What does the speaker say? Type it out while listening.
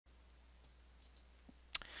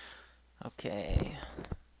Okay.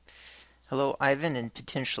 Hello, Ivan and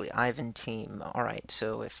potentially Ivan team. All right,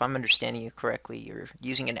 so if I'm understanding you correctly, you're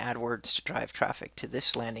using an AdWords to drive traffic to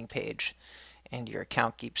this landing page, and your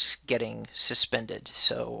account keeps getting suspended.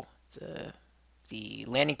 So the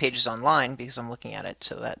landing page is online because I'm looking at it,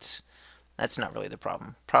 so that's not really the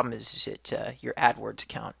problem. Problem is that your AdWords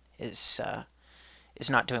account is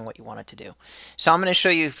not doing what you want it to do. So I'm going to show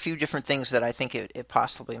you a few different things that I think it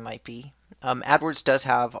possibly might be. AdWords does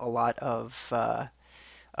have a lot of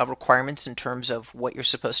requirements in terms of what you're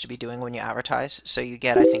supposed to be doing when you advertise. So you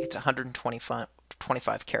get, I think it's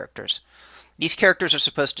 125 characters. These characters are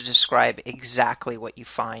supposed to describe exactly what you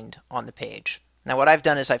find on the page. Now what I've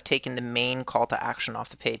done is I've taken the main call to action off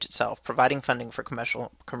the page itself, providing funding for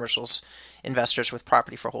commercials investors with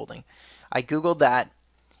property for holding. I Googled that,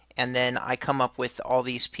 and then I come up with all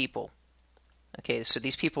these people. Okay, so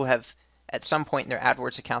these people have, at some point in their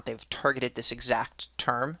AdWords account, they've targeted this exact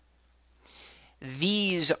term.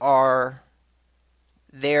 These are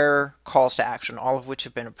their calls to action, all of which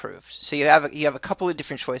have been approved. So you have a couple of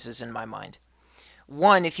different choices in my mind.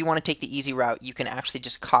 One, if you want to take the easy route, you can actually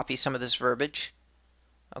just copy some of this verbiage,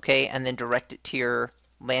 okay, and then direct it to your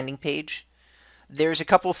landing page. There's a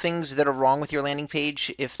couple things that are wrong with your landing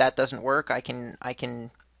page. If that doesn't work, I can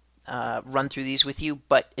run through these with you,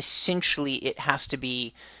 but essentially it has to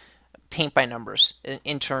be paint by numbers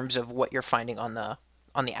in terms of what you're finding on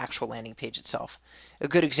the actual landing page itself. A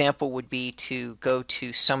good example would be to go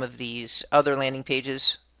to some of these other landing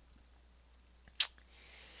pages,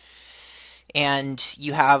 and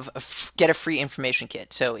you have get a free information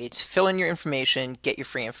kit. So it's fill in your information, get your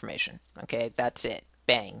free information. Okay, that's it.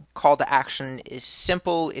 Bang. Call to action is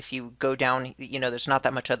simple. If you go down, there's not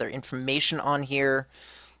that much other information on here.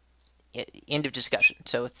 End of discussion.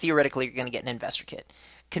 So theoretically, you're going to get an investor kit.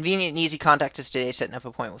 Convenient and easy, contact us today, setting up a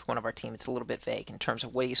appointment with one of our team. It's a little bit vague in terms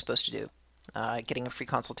of what are you supposed to do. Getting a free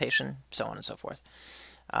consultation, so on and so forth.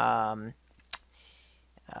 Um,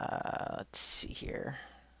 let's see here.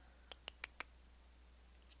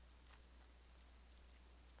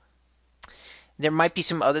 There might be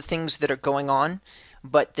some other things that are going on,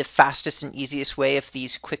 but the fastest and easiest way, if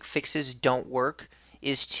these quick fixes don't work,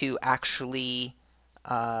 is to actually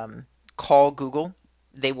call Google.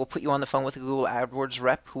 They will put you on the phone with a Google AdWords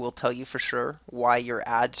rep who will tell you for sure why your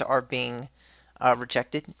ads are being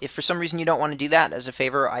rejected. If for some reason you don't want to do that, as a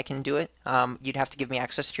favor, I can do it. You'd have to give me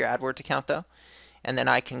access to your AdWords account, though, and then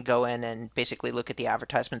I can go in and basically look at the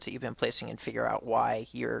advertisements that you've been placing and figure out why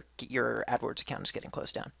your AdWords account is getting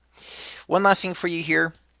closed down. One last thing for you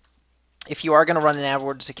here. If you are going to run an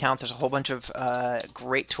AdWords account, there's a whole bunch of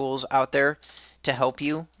great tools out there to help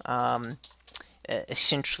you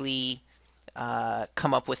essentially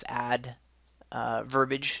come up with ad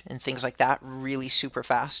verbiage and things like that really super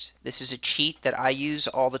fast. This is a cheat that I use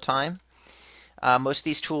all the time. Most of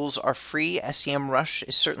these tools are free. SEMrush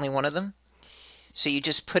is certainly one of them. So you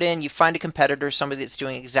just put in, you find a competitor, somebody that's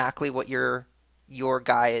doing exactly what your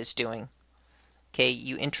guy is doing. Okay,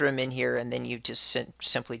 you enter them in here, and then you just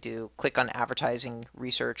simply click on advertising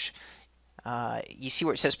research. You see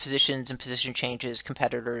where it says positions and position changes,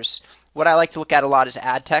 competitors. What I like to look at a lot is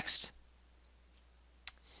ad text.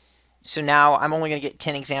 So now I'm only going to get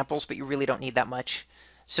 10 examples, but you really don't need that much.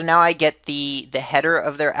 So now I get the header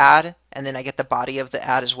of their ad, and then I get the body of the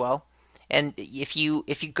ad as well. And if you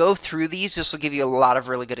go through these, this will give you a lot of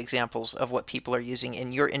really good examples of what people are using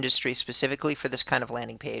in your industry specifically for this kind of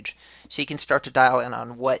landing page. So you can start to dial in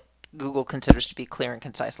on what Google considers to be clear and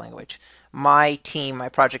concise language. My team, my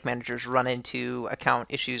project managers, run into account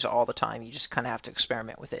issues all the time. You just kind of have to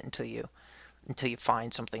experiment with it until you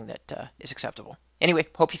find something that is acceptable. Anyway,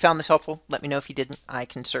 hope you found this helpful. Let me know if you didn't. I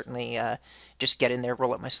can certainly just get in there,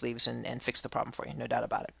 roll up my sleeves, and fix the problem for you. No doubt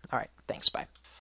about it. All right, thanks. Bye.